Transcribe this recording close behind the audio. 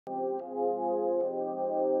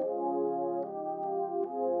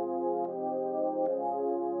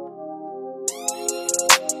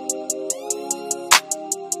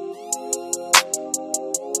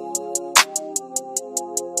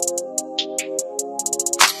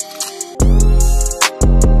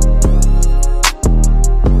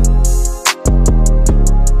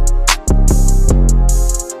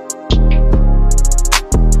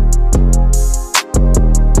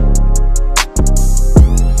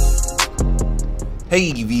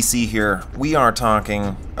Hey, VC here. We are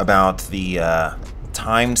talking about the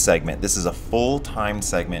time segment. This is a full time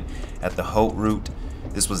segment at the HAUTE route.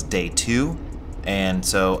 This was day 2, and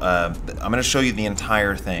so I'm going to show you the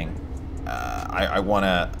entire thing. I want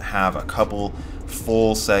to have a couple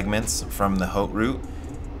full segments from the HAUTE route.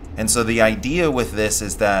 And so the idea with this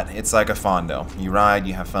is that it's like a FONDO. You ride,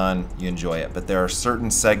 you have fun, you enjoy it. But there are certain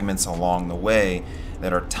segments along the way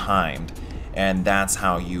that are timed, and that's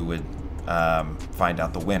how you would find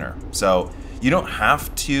out the winner. So you don't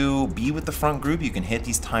have to be with the front group. You can hit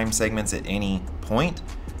these time segments at any point.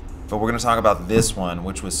 But we're going to talk about this one,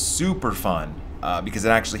 which was super fun because it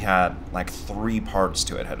actually had like 3 parts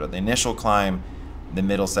to it. It had the initial climb, the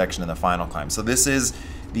middle section, and the final climb. So this is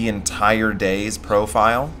the entire day's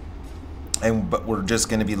profile, but we're just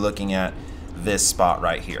going to be looking at this spot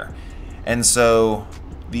right here. And so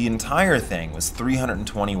the entire thing was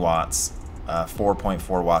 320 watts,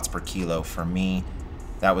 4.4 watts per kilo for me.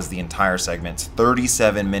 That was the entire segment. It's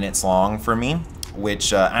 37 minutes long for me,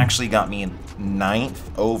 which actually got me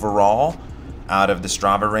 9th overall out of the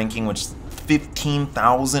STRAVA ranking, which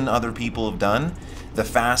 15,000 other people have done. The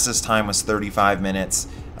fastest time was 35 minutes.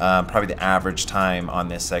 Probably the average time on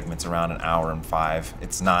this segment's around 1 hour and 5.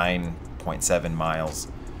 It's 9.7 miles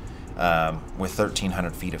with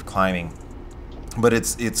 1,300 feet of climbing. But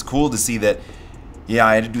it's cool to see that, yeah,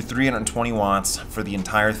 I had to do 320 watts for the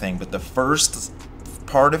entire thing, but the first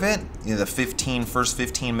part of it, you know, the first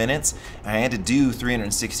 15 minutes, I had to do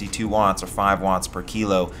 362 watts or 5 watts per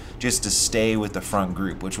kilo just to stay with the front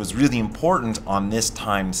group, which was really important on this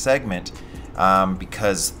time segment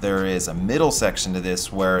because there is a middle section to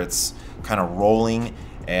this where it's kind of rolling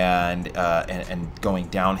and going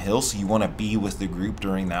downhill, so you want to be with the group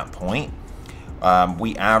during that point.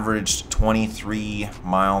 We averaged 23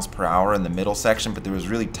 miles per hour in the middle section, but there was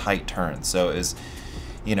really tight turns, so it was,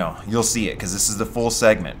 you know, you'll see it because this is the full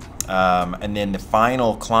segment. And then the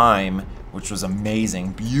final climb, which was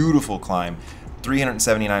amazing, beautiful climb,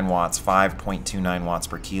 379 watts, 5.29 watts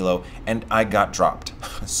per kilo, and I got dropped.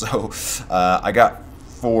 So I got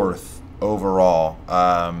 4th overall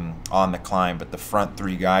on the climb, but the front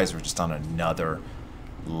 3 guys were just on another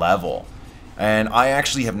level. And I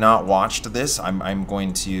actually have not watched this. I'm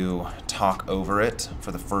going to talk over it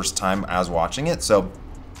for the first time as watching it. So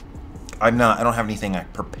I don't have anything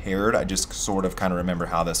prepared. I just sort of kind of remember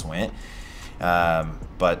how this went.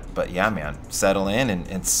 But yeah, man, settle in, and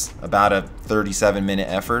it's about a 37-minute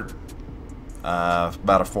effort,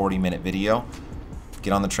 about a 40-minute video.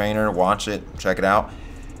 Get on the trainer, watch it, check it out.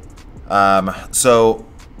 So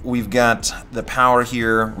we've got the power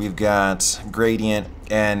here, we've got gradient,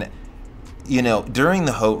 and you know, during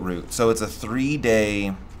the HAUTE route, so it's a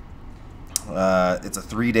 3-day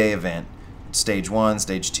event. Stage 1,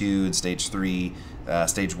 Stage 2, and Stage 3.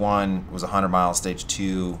 Stage 1 was 100 miles. Stage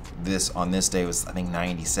 2, on this day was, I think,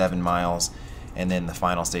 97 miles. And then the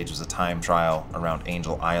final stage was a time trial around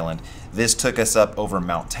Angel Island. This took us up over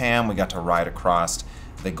Mount Tam. We got to ride across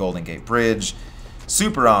the Golden Gate Bridge.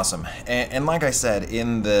 Super awesome. And like I said,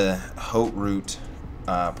 in the HAUTE route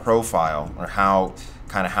profile, or how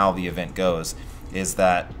the event goes, is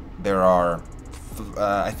that there are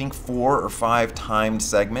I think 4 or 5 timed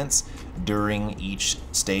segments during each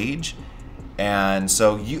stage. And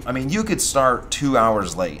so you could start 2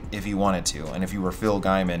 hours late if you wanted to, and if you were Phil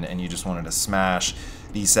Guyman and you just wanted to smash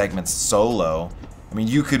these segments solo, I mean,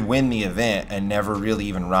 you could win the event and never really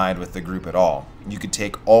even ride with the group at all. You could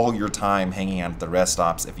take all your time hanging out at the rest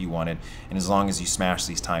stops if you wanted, and as long as you smash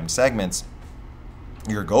these timed segments,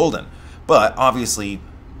 you're golden. But obviously,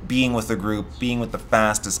 being with the group, being with the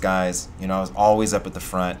fastest guys, you know, I was always up at the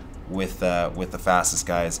front with the fastest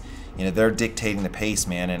guys. You know, they're dictating the pace,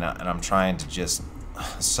 man, and I'm trying to just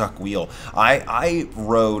suck wheel. I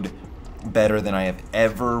rode better than I have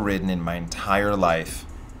ever ridden in my entire life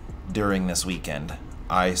during this weekend.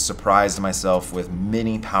 I surprised myself with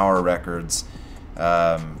many power records.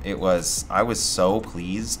 I was so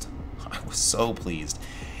pleased. I was so pleased.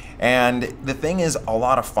 And the thing is, a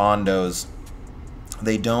lot of fondos,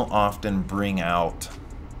 they don't often bring out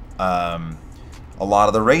a lot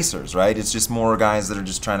of the racers, right? It's just more guys that are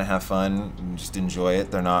just trying to have fun and just enjoy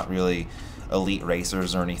it. They're not really elite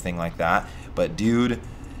racers or anything like that. But dude,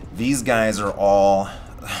 these guys are all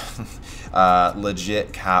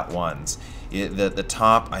legit Cat 1s. The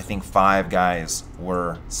top, I think, 5 guys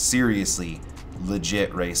were seriously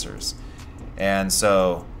legit racers. And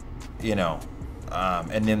so, you know,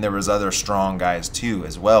 and then there was other strong guys too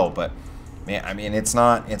as well. But man, I mean, it's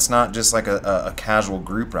not just like a casual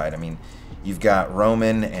group ride. I mean, you've got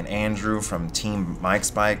Roman and Andrew from Team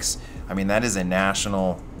Mike's Bikes. I mean, that is a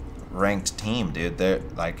national ranked team, dude. They're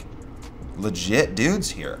like legit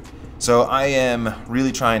dudes here. So I am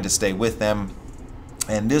really trying to stay with them.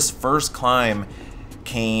 And this first climb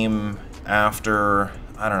came after,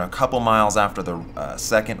 I don't know, a couple miles after the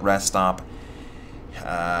second rest stop.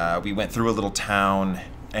 We went through a little town,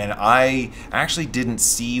 and I actually didn't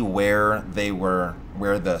see where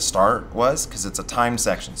the start was, because it's a timed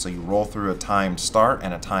section. So you roll through a timed start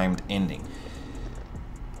and a timed ending.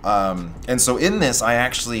 And so in this,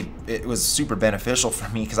 it was super beneficial for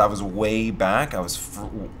me because I was way back. I was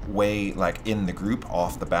way like in the group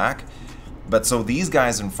off the back. But so these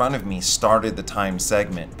guys in front of me started the time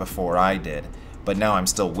segment before I did, but now I'm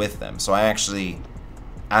still with them. So I actually,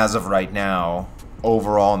 as of right now,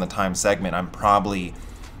 overall in the time segment, I'm probably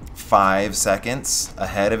 5 seconds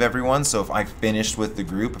ahead of everyone. So if I finished with the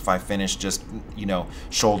group, if I finished just, you know,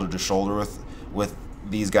 shoulder to shoulder with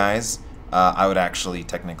these guys, I would actually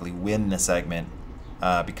technically win the segment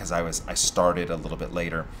because I started a little bit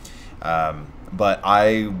later. But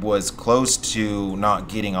I was close to not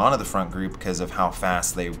getting onto the front group because of how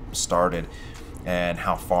fast they started and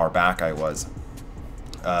how far back I was.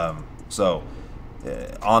 On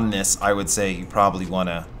this, I would say you probably want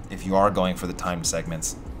to, if you are going for the timed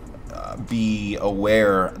segments, be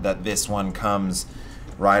aware that this one comes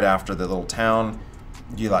right after the little town.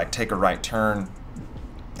 You like take a right turn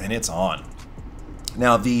and it's on.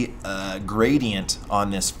 Now the gradient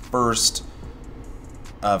on this first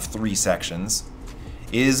of 3 sections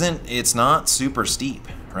it's not super steep,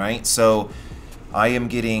 right? So I am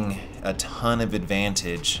getting a ton of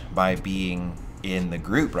advantage by being in the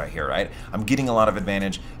group right here, right? I'm getting a lot of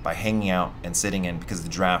advantage by hanging out and sitting in because the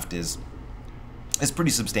draft is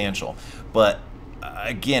pretty substantial. But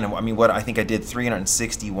again, I mean, what I think I did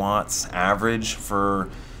 360 watts average for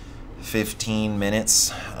 15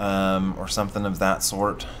 minutes or something of that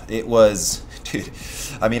sort. It was, dude,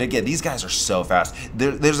 I mean, again, these guys are so fast.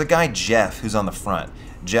 There's a guy, Jeff, who's on the front.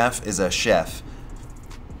 Jeff is a chef.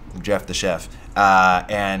 Jeff the chef.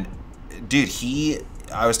 And dude,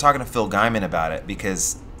 I was talking to Phil Guyman about it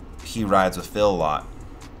because he rides with Phil a lot.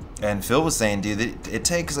 And Phil was saying, dude, it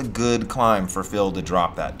takes a good climb for Phil to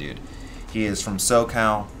drop that dude. He is from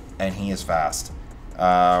SoCal and he is fast.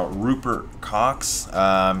 Rupert Cox,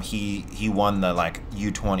 he won the like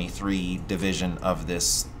U23 division of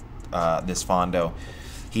this FONDO.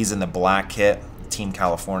 He's in the black kit, Team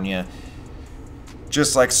California.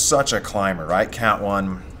 Just like such a climber, right? Cat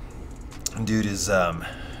 1. Dude is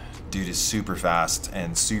super fast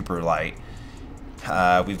and super light.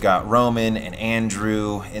 We've got Roman and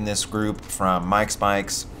Andrew in this group from Mike's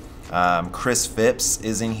Bikes. Chris Phipps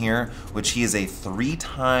is in here, which he is a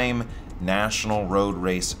 3-time national road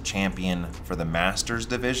race champion for the Masters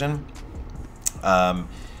division. And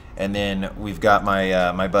then we've got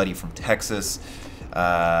my buddy from Texas.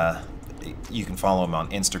 You can follow him on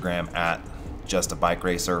Instagram at Just a Bike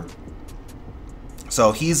Racer.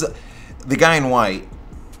 So he's the guy in white.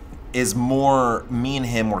 Is more, me and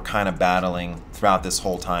him were kind of battling throughout this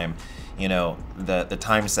whole time. You know, the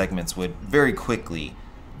time segments would very quickly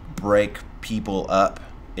break people up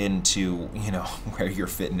into, you know, where your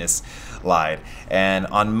fitness lied. And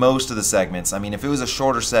on most of the segments, I mean, if it was a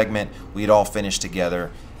shorter segment, we'd all finish together.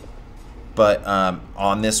 But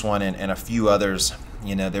on this one and a few others,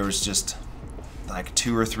 you know, there was just like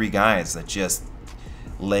 2 or 3 guys that just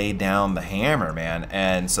laid down the hammer, man.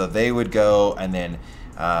 And so they would go, and then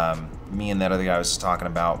me and that other guy I was just talking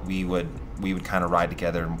about, we would kind of ride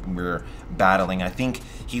together, and we were battling. I think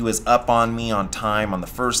he was up on me on time on the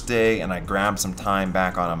first day, and I grabbed some time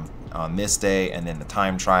back on him on this day, and then the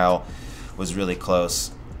time trial was really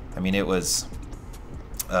close. I mean, it was,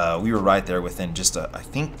 we were right there within just, I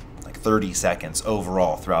think, like 30 seconds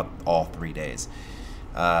overall throughout all 3 days.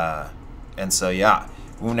 And so, yeah.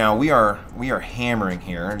 Now we are hammering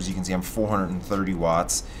here. As you can see, I'm 430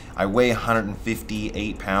 watts. I weigh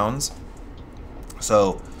 158 pounds.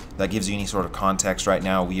 So that gives you any sort of context right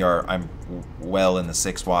now. I'm well in the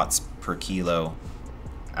 6 watts per kilo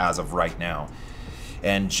as of right now.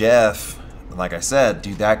 And Jeff, like I said,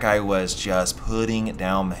 dude, that guy was just putting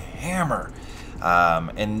down the hammer.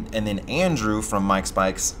 And then Andrew from Mike's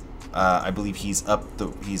Bikes, I believe he's a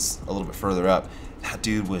little bit further up. That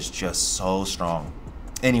dude was just so strong.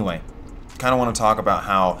 Anyway, kind of want to talk about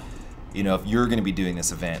how, you know, if you're going to be doing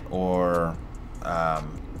this event, or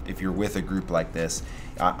if you're with a group like this,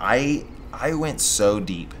 I went so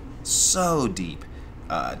deep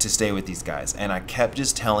to stay with these guys, and I kept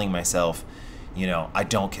just telling myself, you know, I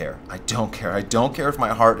don't care if my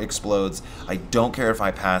heart explodes, I don't care if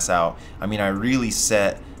I pass out. I mean, I really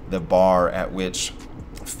set the bar at which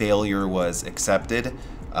failure was accepted.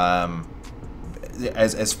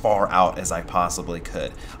 as far out as I possibly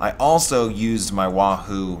could. I also used my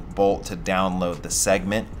Wahoo Bolt to download the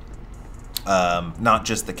segment, not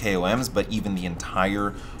just the KOMs, but even the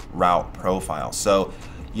entire route profile. So,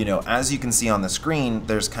 you know, as you can see on the screen,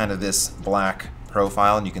 there's kind of this black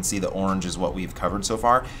profile, and you can see the orange is what we've covered so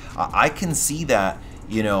far. I can see that,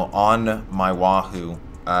 you know, on my Wahoo.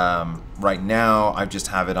 Right now, I just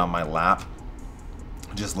have it on my lap,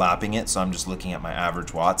 just lapping it, so I'm just looking at my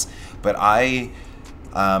average watts. But I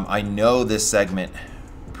know this segment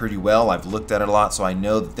pretty well. I've looked at it a lot, so I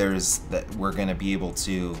know that we're going to be able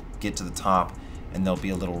to get to the top, and there'll be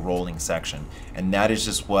a little rolling section. And that is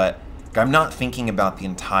just what I'm not thinking about the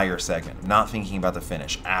entire segment. I'm not thinking about the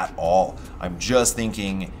finish at all. I'm just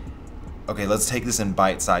thinking, okay, let's take this in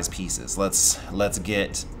bite-sized pieces. Let's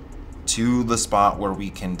get to the spot where we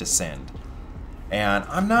can descend. And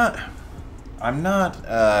I'm not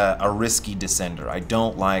a risky descender. I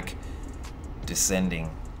don't like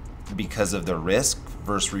descending because of the risk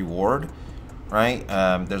versus reward, right?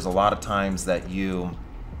 There's a lot of times that you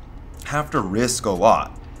have to risk a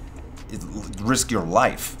lot, risk your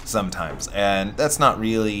life sometimes, and that's not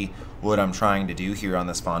really what I'm trying to do here on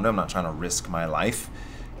this Fondo. I'm not trying to risk my life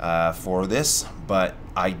for this, but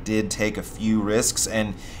I did take a few risks,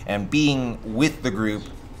 and being with the group,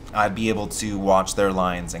 I'd be able to watch their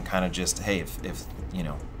lines and kind of just, hey, if you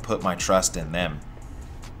know, put my trust in them.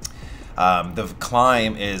 The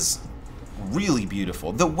climb is really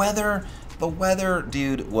beautiful. The weather,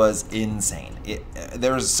 dude, was insane.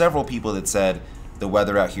 There was several people that said the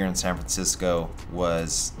weather out here in San Francisco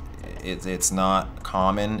was, it's not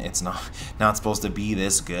common. It's not supposed to be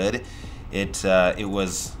this good. It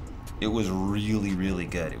was really, really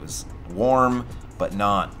good. It was warm, but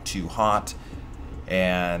not too hot,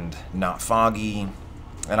 and not foggy.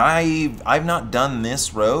 And I've not done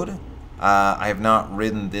this road. I have not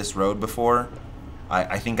ridden this road before.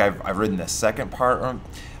 I think I've ridden the second part. Or,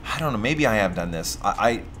 I don't know. Maybe I have done this.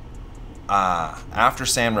 After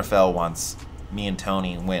San Rafael once, me and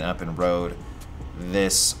Tony went up and rode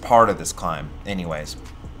this part of this climb, anyways.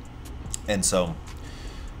 And so,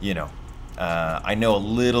 you know, I know a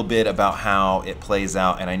little bit about how it plays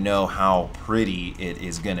out, and I know how pretty it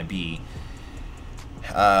is going to be.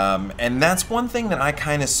 And that's one thing that I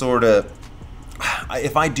kind of sort of,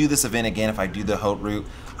 if I do this event again, if I do the HAUTE route,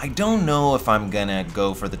 I don't know if I'm going to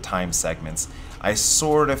go for the time segments. I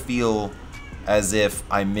sort of feel as if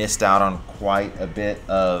I missed out on quite a bit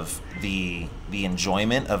of the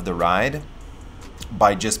enjoyment of the ride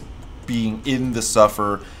by just being in the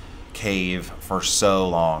Suffer Cave for so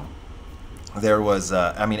long. There was,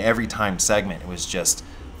 I mean, every time segment, it was just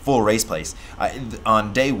full race place.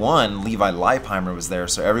 On day one, Levi Leipheimer was there,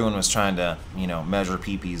 so everyone was trying to, you know, measure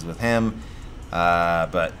PPs with him.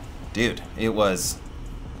 But dude, it was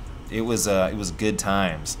good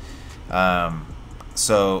times.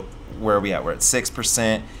 So where are we at? We're at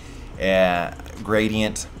 6%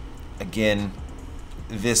 gradient. Again,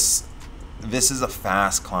 this is a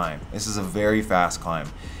fast climb. This is a very fast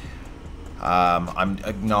climb. I'm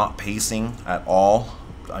not pacing at all.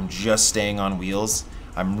 I'm just staying on wheels.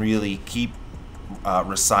 I'm really keep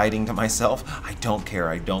reciting to myself, I don't care,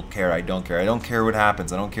 I don't care, I don't care. I don't care what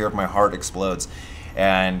happens. I don't care if my heart explodes.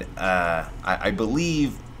 And I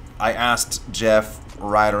believe I asked Jeff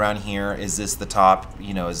right around here, is this the top?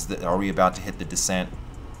 You know, are we about to hit the descent?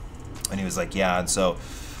 And he was like, yeah. And so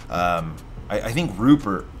I think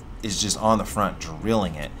Rupert is just on the front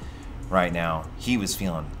drilling it right now. He was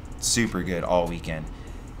feeling super good all weekend.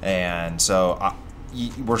 And so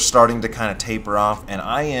we're starting to kind of taper off, and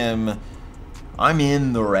I'm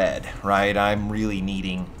in the red, right? I'm really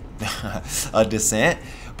needing a descent,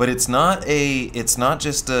 but it's not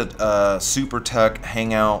just a super tuck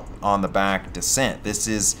hang out on the back descent. This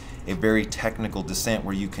is a very technical descent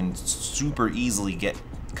where you can super easily get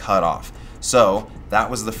cut off. So that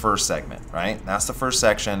was the first segment, right? That's the first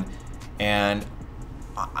section, and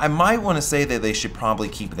I might want to say that they should probably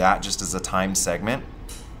keep that just as a time segment.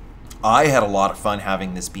 I had a lot of fun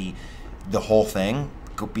having this be the whole thing,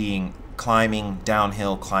 being climbing,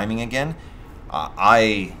 downhill, climbing again.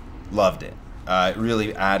 I loved it. It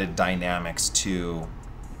really added dynamics to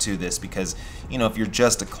this, because, you know, if you're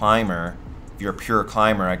just a climber, if you're a pure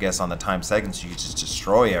climber, I guess on the time segments, you just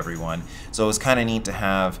destroy everyone. So it was kind of neat to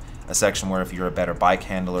have a section where if you're a better bike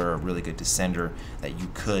handler or a really good descender, that you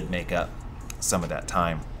could make up some of that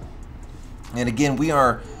time. And again, we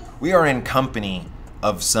are in company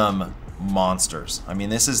of some monsters. I mean,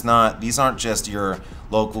 these aren't just your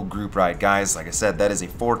local group ride guys. Like I said, that is a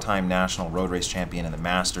 4-time national road race champion in the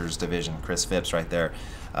Masters division, Chris Phipps right there.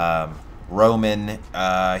 Roman,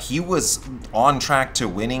 he was on track to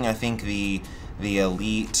winning, I think, the the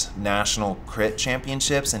Elite National Crit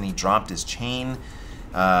Championships, and he dropped his chain.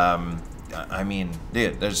 I mean,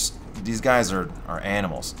 dude, these guys are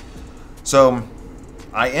animals. So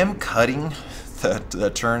I am cutting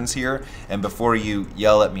the turns here, and before you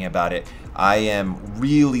yell at me about it, I am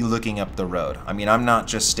really looking up the road. I mean, I'm not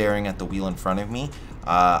just staring at the wheel in front of me.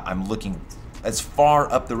 I'm looking as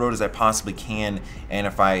far up the road as I possibly can, and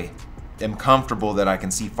if I am comfortable that I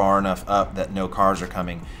can see far enough up that no cars are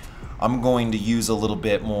coming, I'm going to use a little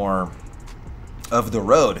bit more of the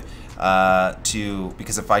road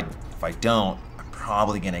because if I don't, I'm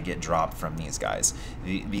probably gonna get dropped from these guys.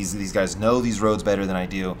 These guys know these roads better than I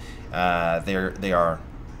do. They are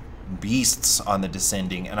beasts on the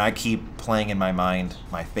descending, and I keep playing in my mind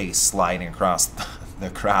my face sliding across the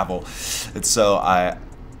gravel. And so I,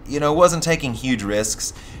 wasn't taking huge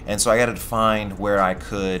risks, and so I got to find where I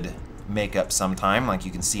could make up some time. Like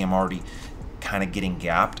you can see, I'm already kind of getting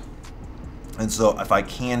gapped, and so if I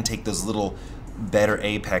can take those little better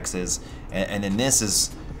apexes, and then this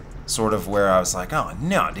is sort of where I was like, oh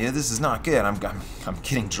no, dude, this is not good. I'm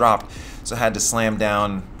getting dropped, so I had to slam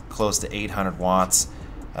down close to 800 watts.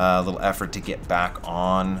 A little effort to get back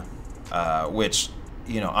on, which,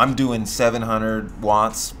 I'm doing 700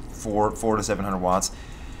 watts, 4 to 700 watts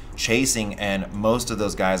chasing, and most of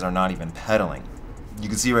those guys are not even pedaling. You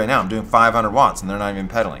can see right now I'm doing 500 watts and they're not even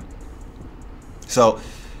pedaling. So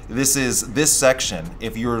this section,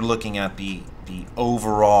 if you're looking at the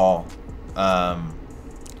overall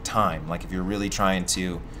time, like if you're really trying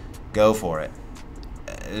to go for it,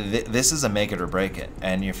 this is a make it or break it.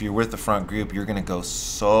 And if you're with the front group, you're gonna go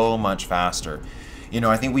so much faster.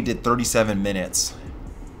 I think we did 37 minutes,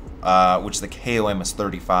 which the KOM is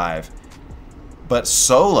 35. But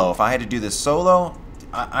solo, if I had to do this solo,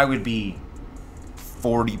 I would be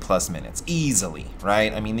 40 plus minutes easily,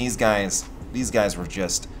 right? I mean, these guys were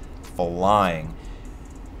just flying,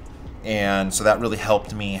 and so that really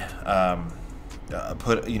helped me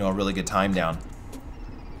put a really good time down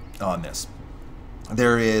on this.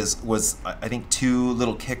 There was I think 2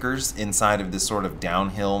 little kickers inside of this sort of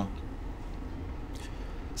downhill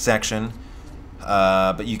section,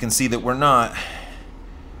 but you can see that we're not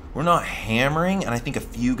hammering, and I think a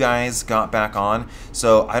few guys got back on.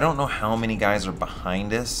 So I don't know how many guys are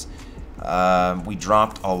behind us. We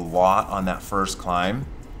dropped a lot on that first climb.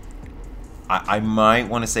 I might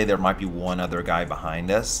want to say there might be one other guy behind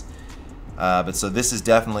us, but so this is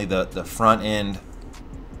definitely the front end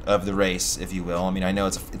of the race, if you will. I mean, I know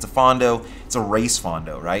it's a FONDO, it's a race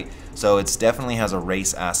FONDO, right? So it's definitely has a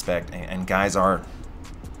race aspect, and guys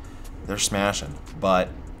they're smashing, but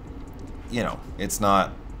it's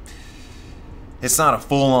not a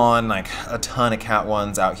full-on like a ton of Cat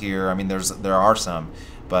 1s out here. I mean, there are some,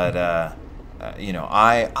 but I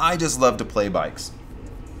just love to play bikes,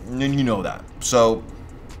 and you know that. So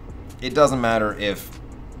it doesn't matter if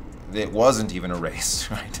it wasn't even a race,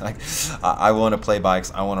 right? Like, I want to play bikes,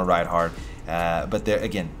 I want to ride hard, but there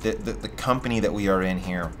again, the company that we are in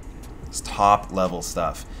here is top level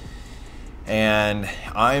stuff, and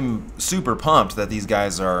I'm super pumped that these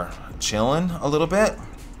guys are chilling a little bit.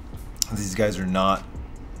 These guys are not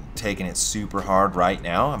taking it super hard right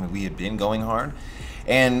now. I mean, we have been going hard,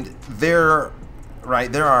 and there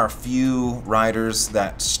are a few riders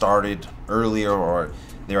that started earlier, or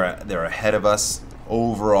they're ahead of us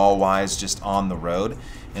overall wise just on the road,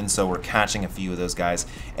 and so we're catching a few of those guys.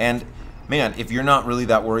 And man, if you're not really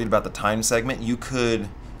that worried about the time segment, you could,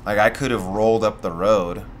 like, I could have rolled up the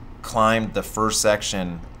road, climbed the first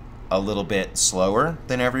section a little bit slower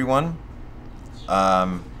than everyone,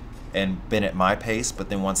 and been at my pace, but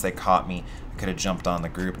then once they caught me, I could have jumped on the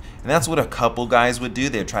group. And that's what a couple guys would do.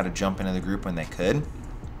 They'd try to jump into the group when they could.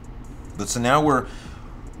 But so now we're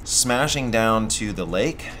smashing down to the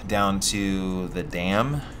lake, down to the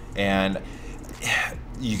dam, and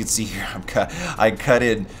you can see here I cut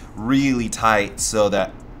in really tight so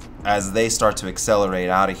that as they start to accelerate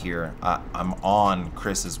out of here, I'm on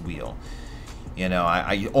Chris's wheel.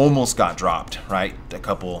 I almost got dropped, right, a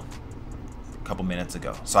couple minutes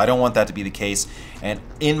ago. So I don't want that to be the case, and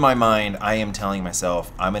in my mind I am telling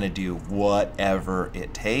myself I'm gonna do whatever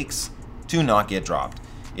it takes to not get dropped.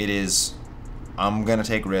 I'm gonna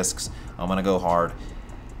take risks, I'm gonna go hard,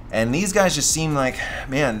 and these guys just seem like,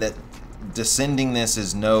 man, that descending this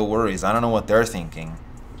is no worries. I don't know what they're thinking.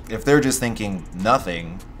 If they're just thinking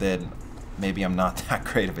nothing, then maybe I'm not that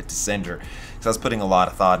great of a descender, because I was putting a lot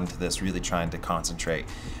of thought into this, really trying to concentrate.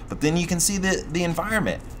 But then you can see the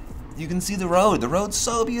environment. You can see the road. The road's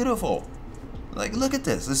so beautiful. Like, look at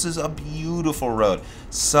this. This is a beautiful road.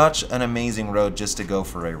 Such an amazing road just to go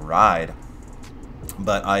for a ride.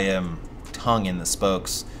 But I am tongue in the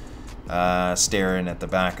spokes staring at the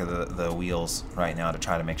back of the wheels right now to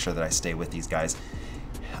try to make sure that I stay with these guys.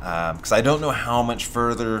 Because I don't know how much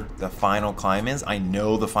further the final climb is. I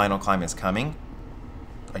know the final climb is coming.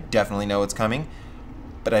 I definitely know it's coming,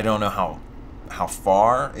 but I don't know how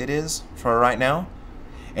far it is for right now.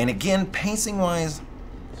 And again, pacing wise,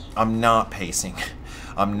 I'm not pacing.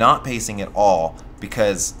 I'm not pacing at all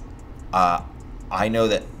because I know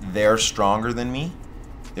that they're stronger than me.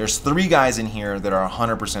 There's 3 guys in here that are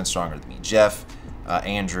 100% stronger than me. Jeff,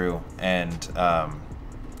 Andrew, and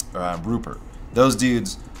Rupert. Those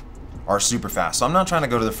dudes are super fast. So I'm not trying to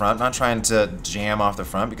go to the front. I'm not trying to jam off the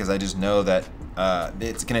front because I just know that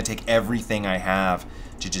it's going to take everything I have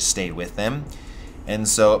to just stay with them. And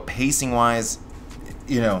so pacing wise,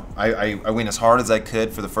 you know, I went as hard as I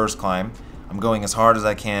could for the first climb. I'm going as hard as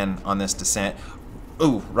I can on this descent.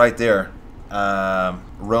 Ooh, right there.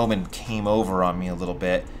 Roman came over on me a little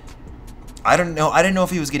bit. I didn't know if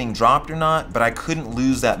he was getting dropped or not, but I couldn't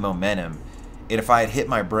lose that momentum. And if I had hit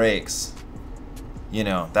my brakes, you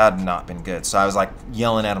know, that had not been good. So I was like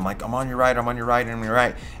yelling at him like, I'm on your right, I'm on your right, I'm on your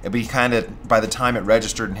right. But he kind of, by the time it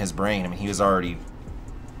registered in his brain, I mean, he was already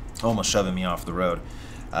almost shoving me off the road.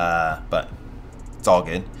 But it's all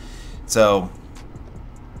good. So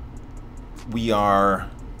we are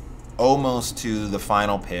almost to the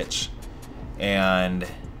final pitch. And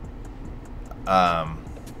I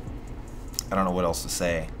don't know what else to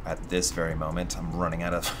say at this very moment. I'm running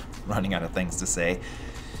out of things to say.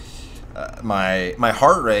 My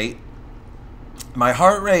heart rate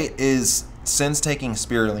is, since taking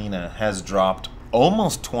spirulina, has dropped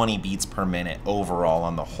almost 20 beats per minute overall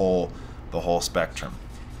on the whole spectrum,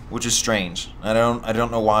 which is strange. I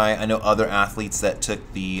don't know why. I know other athletes that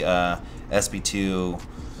took the SB2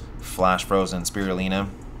 flash frozen spirulina,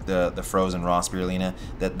 the frozen raw spirulina,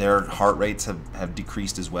 that their heart rates have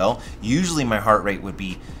decreased as well. Usually my heart rate would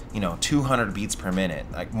be, you know, 200 beats per minute,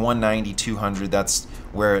 like 190, 200. That's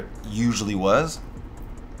where it usually was.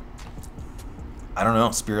 I don't know,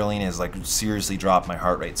 spirulina has like seriously dropped my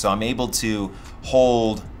heart rate. So I'm able to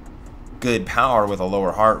hold good power with a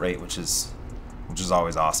lower heart rate, which is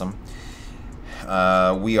always awesome.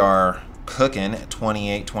 We are cooking at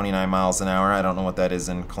 28, 29 miles an hour. I don't know what that is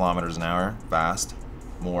in kilometers an hour. Fast.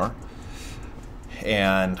 More.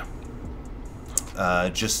 And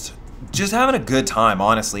just having a good time,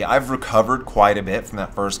 honestly. I've recovered quite a bit from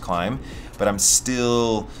that first climb, but I'm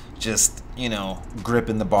still just, you know,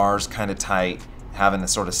 gripping the bars kind of tight, having to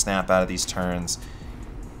sort of snap out of these turns.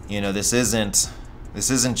 You know, this isn't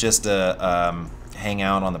just a hang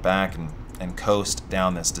out on the back and coast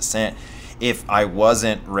down this descent. If I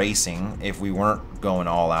wasn't racing, if we weren't going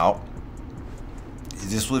all out,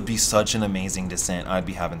 this would be such an amazing descent. I'd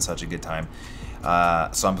be having such a good time.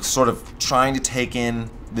 So I'm sort of trying to take in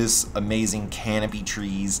this amazing canopy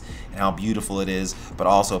trees and how beautiful it is, but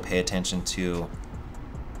also pay attention to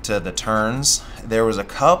the turns. There was a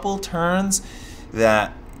couple turns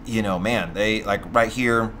that, you know, man, they, like right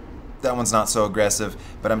here, that one's not so aggressive,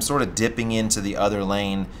 but I'm sort of dipping into the other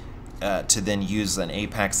lane to then use an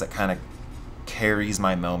apex that kind of carries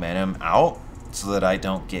my momentum out so that I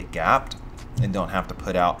don't get gapped and don't have to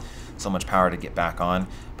put out so much power to get back on.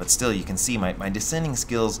 But still, you can see my descending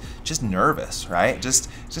skills, just nervous, right? Just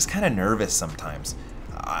kind of nervous sometimes.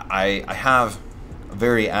 I have a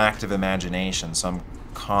very active imagination, so I'm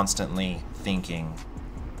constantly thinking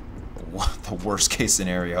what the worst case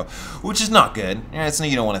scenario, which is not good.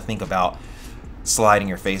 You don't want to think about sliding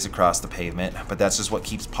your face across the pavement, but that's just what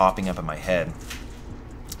keeps popping up in my head.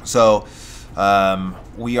 So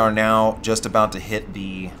we are now just about to hit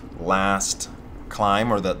the last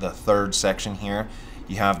climb, or the third section here.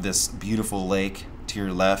 You have this beautiful lake to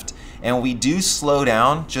your left, and we do slow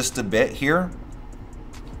down just a bit here,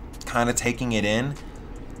 kind of taking it in.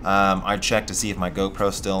 I checked to see if my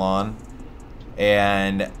GoPro's still on,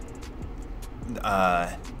 and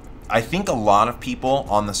I think a lot of people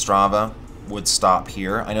on the Strava would stop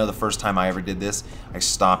here. I know the first time I ever did this, I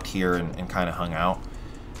stopped here and kind of hung out.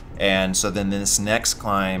 And so then this next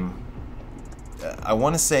climb, I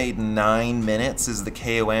want to say 9 minutes is the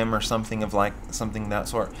KOM or something that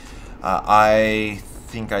sort. I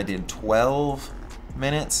think I did 12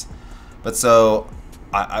 minutes. But so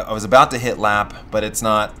I was about to hit lap, but it's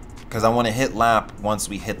not, because I want to hit lap once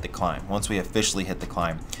we hit the climb, once we officially hit the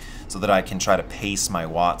climb, so that I can try to pace my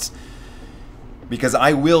watts. Because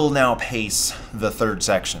I will now pace the third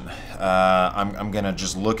section. I'm gonna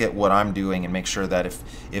just look at what I'm doing and make sure that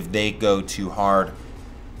if they go too hard,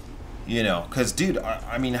 you know, because dude,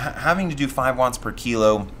 I mean, having to do 5 watts per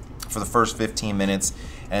kilo for the first 15 minutes,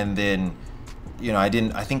 and then, you know, I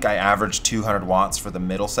think I averaged 200 watts for the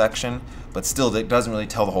middle section, but still that doesn't really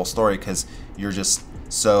tell the whole story because you're just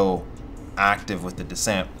so active with the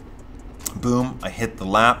descent. Boom, I hit the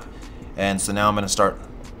lap, and so now I'm gonna start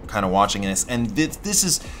kind of watching this. And this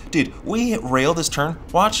is, dude, we rail this turn.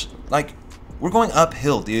 Watch, like, we're going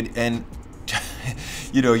uphill, dude, and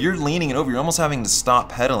you know, you're leaning it over. You're almost having to stop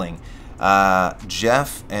pedaling.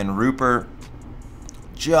 Jeff and Rupert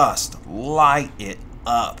just light it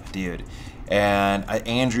up, dude. And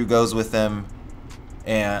Andrew goes with them,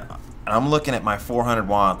 and I'm looking at my 400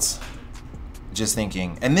 watts, just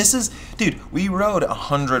thinking. And this is, dude, we rode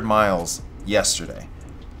 100 miles yesterday,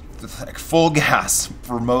 like full gas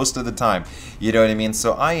for most of the time. You know what I mean?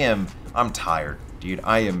 So I'm tired, dude.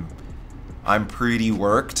 I'm pretty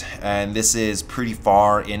worked, and this is pretty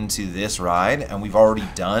far into this ride, and we've already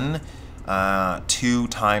done 2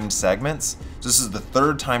 timed segments. So this is the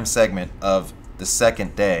 3rd time segment of the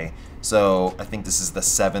 2nd day. So I think this is the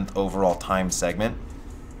 7th overall time segment.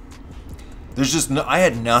 There's just no, I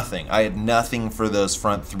had nothing for those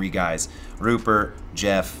front 3 guys. Rupert,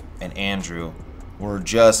 Jeff, and Andrew were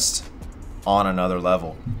just on another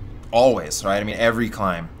level. Always, right? I mean, every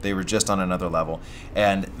climb, they were just on another level.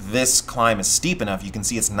 And this climb is steep enough, you can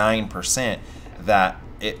see it's 9%, that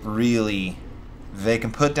it really, they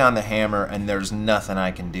can put down the hammer and there's nothing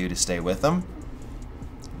I can do to stay with them.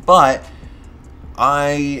 But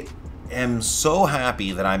I am so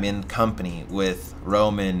happy that I'm in company with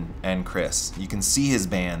Roman and Chris. You can see his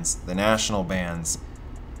bands, the national bands.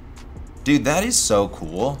 Dude, that is so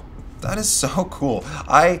cool. That is so cool.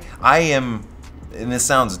 I am, and this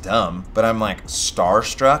sounds dumb, but I'm like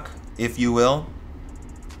starstruck, if you will,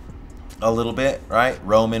 a little bit, right?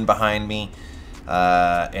 Roman behind me,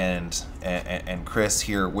 and Chris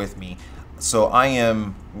here with me. So I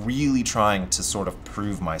am really trying to sort of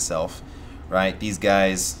prove myself, right? These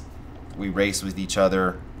guys, we race with each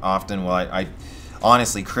other often. Well, I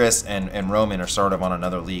honestly, Chris and Roman are sort of on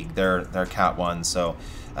another league. They're Cat 1, so.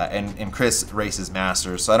 And Chris races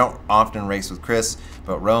Masters, so I don't often race with Chris,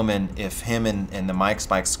 but Roman, if him and the Mike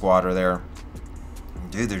Spike squad are there,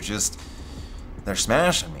 dude, they're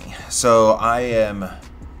smashing me. So I am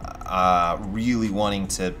really wanting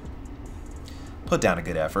to put down a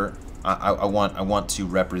good effort. I want to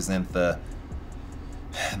represent the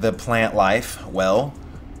plant life well.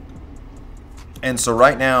 And so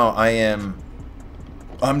right now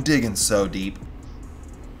I'm digging so deep.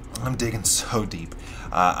 I'm digging so deep.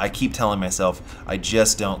 I keep telling myself I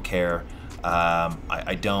just don't care.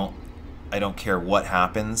 I don't care what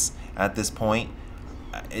happens at this point.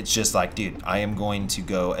 It's just like, dude, I am going to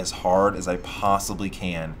go as hard as I possibly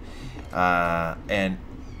can. And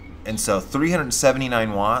so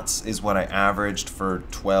 379 watts is what I averaged for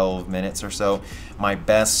 12 minutes or so. My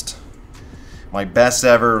best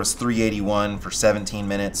ever was 381 for 17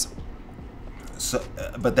 minutes. So,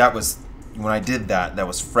 but that was, when I did that, that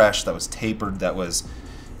was fresh, that was tapered, that was,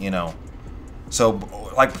 you know, so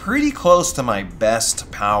like pretty close to my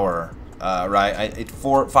best power, right?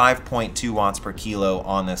 5.2 watts per kilo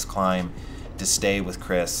on this climb to stay with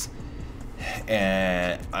Chris,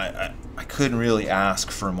 and I couldn't really ask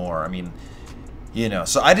for more. I mean, you know,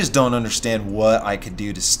 so I just don't understand what I could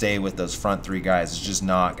do to stay with those front 3 guys. It's just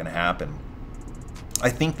not going to happen. I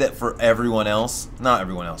think that for everyone else, not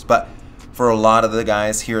everyone else, but for a lot of the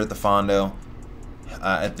guys here at the Fondo,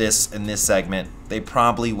 in this segment, they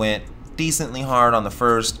probably went decently hard on the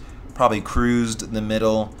first, probably cruised the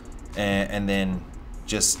middle, and then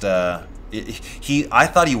just I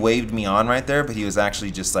thought he waved me on right there, but he was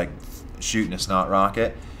actually just like shooting a snot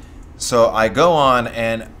rocket. So I go on,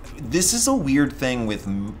 and this is a weird thing with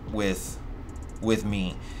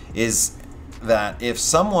me, is that if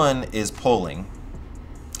someone is pulling,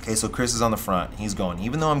 okay, so Chris is on the front, he's going,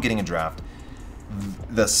 even though I'm getting a draft,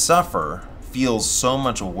 the suffer feels so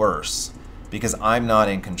much worse because I'm not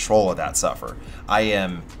in control of that suffer.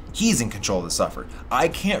 He's in control of the suffer. I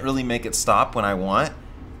can't really make it stop when I want,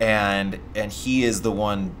 and he is the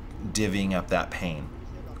one divvying up that pain.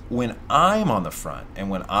 When I'm on the front and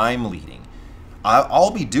when I'm leading,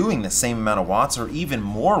 I'll be doing the same amount of watts or even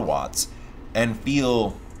more watts and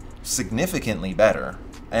feel significantly better.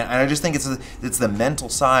 And I just think it's the mental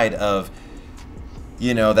side of,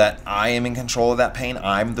 you know, that I am in control of that pain.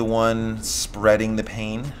 I'm the one spreading the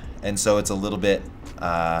pain. And so it's a little bit,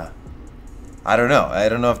 I don't know. I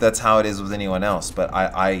don't know if that's how it is with anyone else, but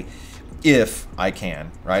if I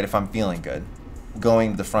can, right, if I'm feeling good,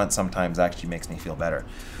 going to the front sometimes actually makes me feel better.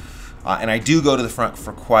 And I do go to the front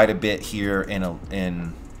for quite a bit here in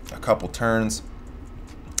a couple turns.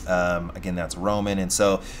 Again, that's Roman. And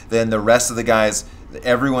so then the rest of the guys,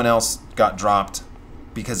 everyone else got dropped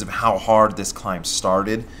because of how hard this climb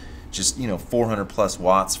started. Just, 400 plus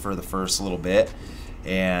watts for the first little bit.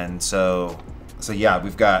 And so yeah,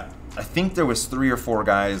 we've got, I think there was 3 or 4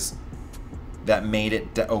 guys that made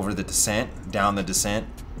it over the descent, down the descent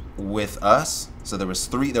with us. So there's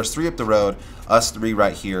 3 up the road, us 3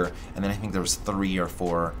 right here, and then I think there was 3 or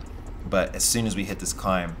 4. But as soon as we hit this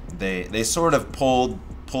climb, they sort of pulled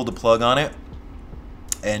the plug on it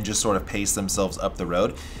and just sort of paced themselves up the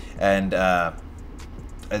road. And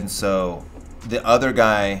so the other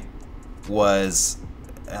guy was,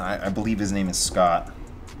 I believe his name is Scott.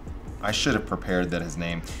 I should have prepared that his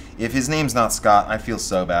name. If his name's not Scott, I feel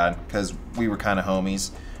so bad because we were kind of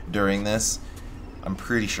homies during this. I'm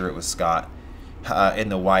pretty sure it was Scott in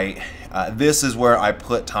the white. This is where I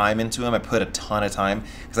put time into him. I put a ton of time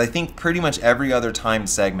because I think pretty much every other time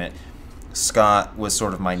segment, Scott was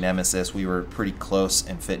sort of my nemesis. We were pretty close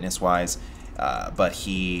in fitness-wise, but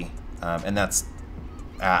he, and that's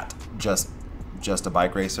at just a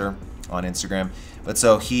bike racer on Instagram. But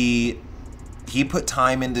so he put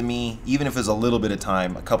time into me, even if it was a little bit of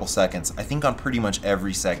time, a couple seconds, I think on pretty much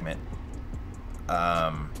every segment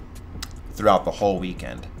throughout the whole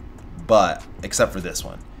weekend, but except for this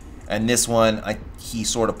one. And this one, he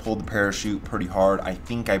sort of pulled the parachute pretty hard. I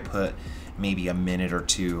think I put maybe a minute or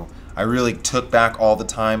 2. I really took back all the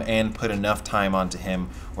time and put enough time onto him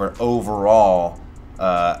where overall,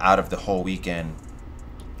 out of the whole weekend,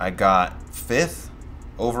 I got 5th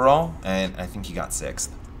overall, and I think he got 6th.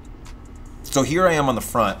 So here I am on the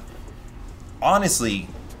front. Honestly,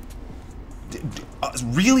 I was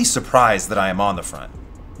really surprised that I am on the front.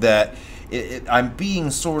 That I'm being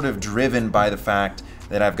sort of driven by the fact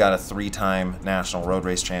that I've got a 3-time national road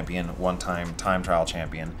race champion, 1-time time trial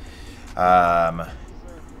champion. The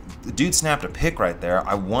dude snapped a pic right there.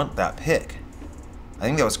 I want that pic. I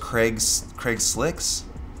think that was Craig Slicks.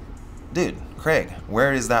 Dude, Craig,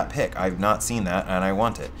 where is that pic? I've not seen that, and I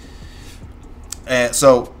want it.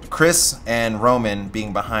 So Chris and Roman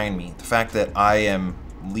being behind me, the fact that I am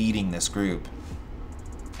leading this group,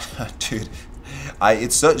 dude,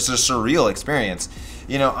 it's a surreal experience.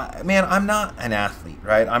 Man, I'm not an athlete,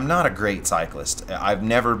 right? I'm not a great cyclist. I've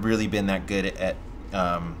never really been that good at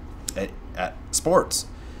sports.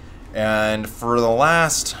 And for the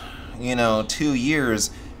last, 2 years,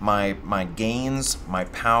 my gains, my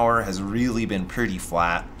power has really been pretty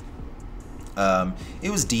flat. It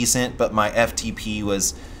was decent, but my FTP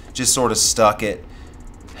was just sort of stuck at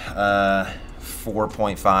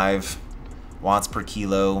 4.5 watts per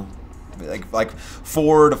kilo. Like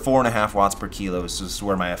 4 to 4.5 watts per kilo is just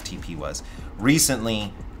where my FTP was.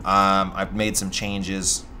 Recently, I've made some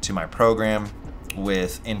changes to my program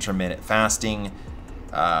with intermittent fasting,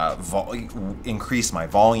 increased my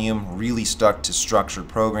volume, really stuck to structured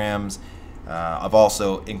programs. I've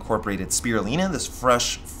also incorporated spirulina, this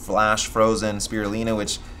fresh, flash frozen spirulina,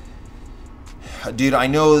 which, dude, I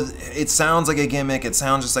know it sounds like a gimmick, it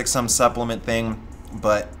sounds just like some supplement thing,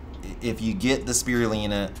 but if you get the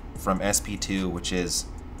spirulina from SP2, which is,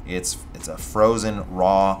 it's a frozen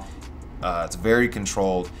raw, it's very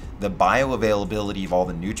controlled, the bioavailability of all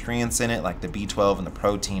the nutrients in it, like the B12 and the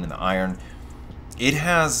protein and the iron, it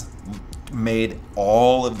has made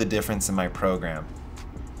all of the difference in my program.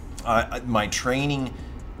 My training,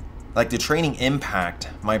 like the training impact,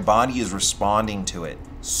 my body is responding to it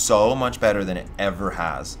so much better than it ever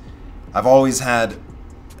has. I've always had,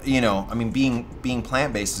 being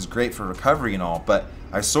plant-based is great for recovery and all, but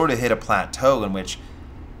I sort of hit a plateau in which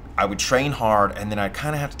I would train hard and then I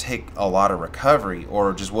kind of have to take a lot of recovery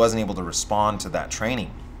or just wasn't able to respond to that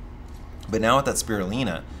training. But now with that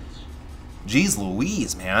spirulina, geez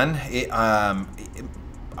Louise, man,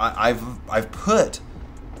 I've put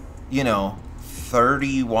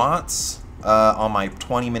 30 watts on my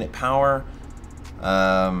 20-minute power.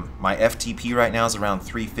 My FTP right now is around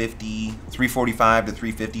 345 to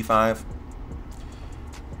 355.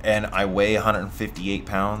 And I weigh 158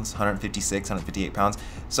 pounds, 156, 158 pounds.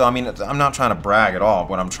 So, I'm not trying to brag at all.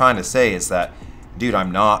 What I'm trying to say is that, dude,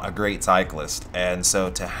 I'm not a great cyclist. And so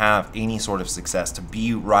to have any sort of success, to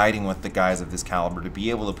be riding with the guys of this caliber, to be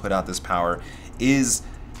able to put out this power is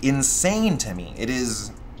insane to me.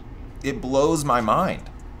 It blows my mind.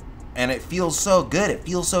 And it feels so good. It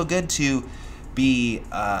feels so good to be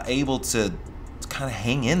able to kind of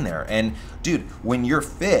hang in there. And dude, when you're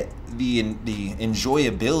fit, the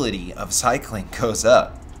enjoyability of cycling goes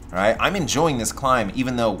up, right? I'm enjoying this climb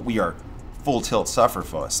even though we are full tilt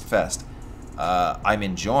sufferfest. I'm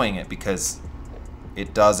enjoying it because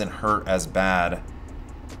it doesn't hurt as bad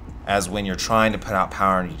as when you're trying to put out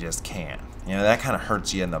power and you just can't. That kind of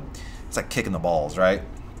hurts you it's like kicking the balls, right?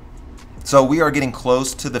 So we are getting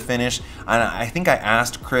close to the finish. And I think I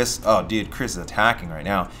asked Chris. Oh, dude, Chris is attacking right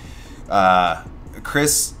now.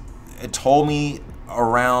 Chris told me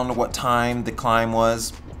around what time the climb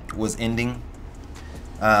was ending.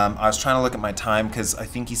 I was trying to look at my time because I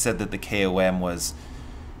think he said that the KOM was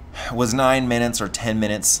 9 minutes or 10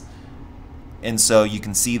 minutes. And so you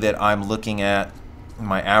can see that I'm looking at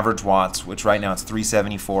my average watts, which right now it's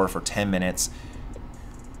 374 for 10 minutes,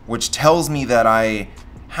 which tells me that I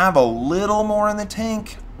have a little more in the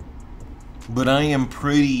tank, but I am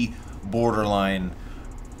pretty borderline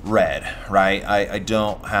red, right? I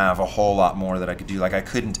don't have a whole lot more that I could do. Like, I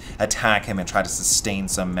couldn't attack him and try to sustain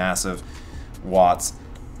some massive watts.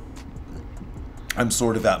 I'm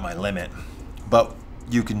sort of at my limit. But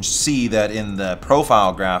you can see that in the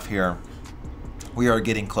profile graph here, we are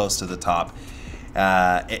getting close to the top.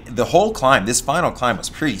 The whole climb, this final climb, was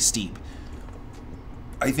pretty steep.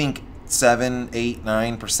 I think 7, 8,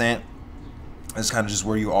 9% is kind of just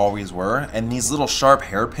where you always were. And these little sharp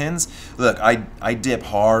hairpins, look, I dip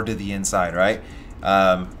hard to the inside, right?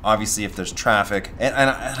 Obviously, if there's traffic, and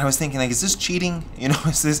I was thinking, like, is this cheating? You know,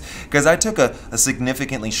 is this, because I took a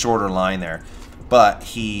significantly shorter line there, but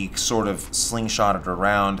he sort of slingshotted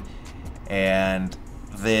around, and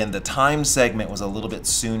then the time segment was a little bit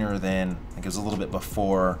sooner than, like, it was a little bit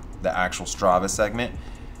before the actual Strava segment.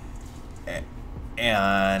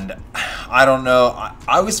 And I don't know,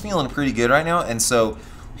 I was feeling pretty good right now, and so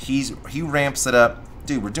he ramps it up.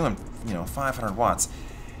 Dude, we're doing, you know, 500 watts,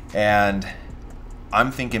 and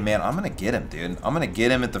I'm thinking, man, I'm gonna get him, dude. I'm gonna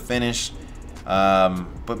get him at the finish.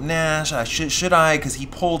 But nah, should I? Because he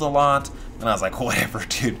pulled a lot, and I was like, whatever,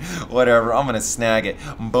 dude, whatever. I'm gonna snag it.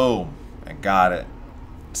 Boom, I got it.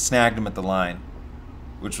 Snagged him at the line,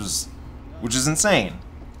 which is insane.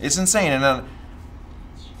 It's insane, and then,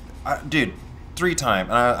 dude. 3-time,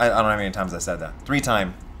 I don't know how many times I said that,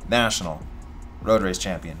 3-time national road race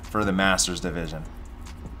champion for the Masters division.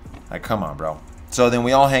 Like, come on, bro. So then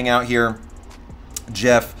we all hang out here.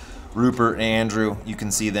 Jeff, Rupert, and Andrew, you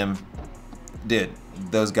can see them. Dude,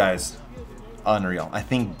 those guys, unreal. I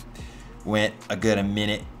think went a good 1.5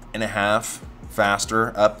 minutes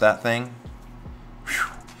faster up that thing.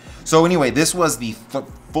 Whew. So anyway, this was the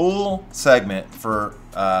full segment for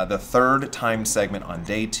the 3rd time segment on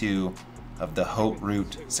day 2 of the HAUTE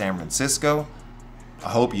Route San Francisco. I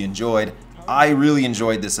hope you enjoyed. I really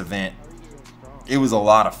enjoyed this event. It was a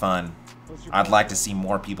lot of fun. I'd like to see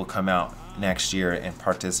more people come out next year and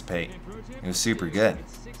participate. It was super good.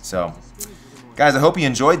 So, guys, I hope you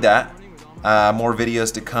enjoyed that. More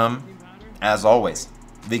videos to come. As always,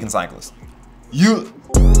 Vegan Cyclist. You.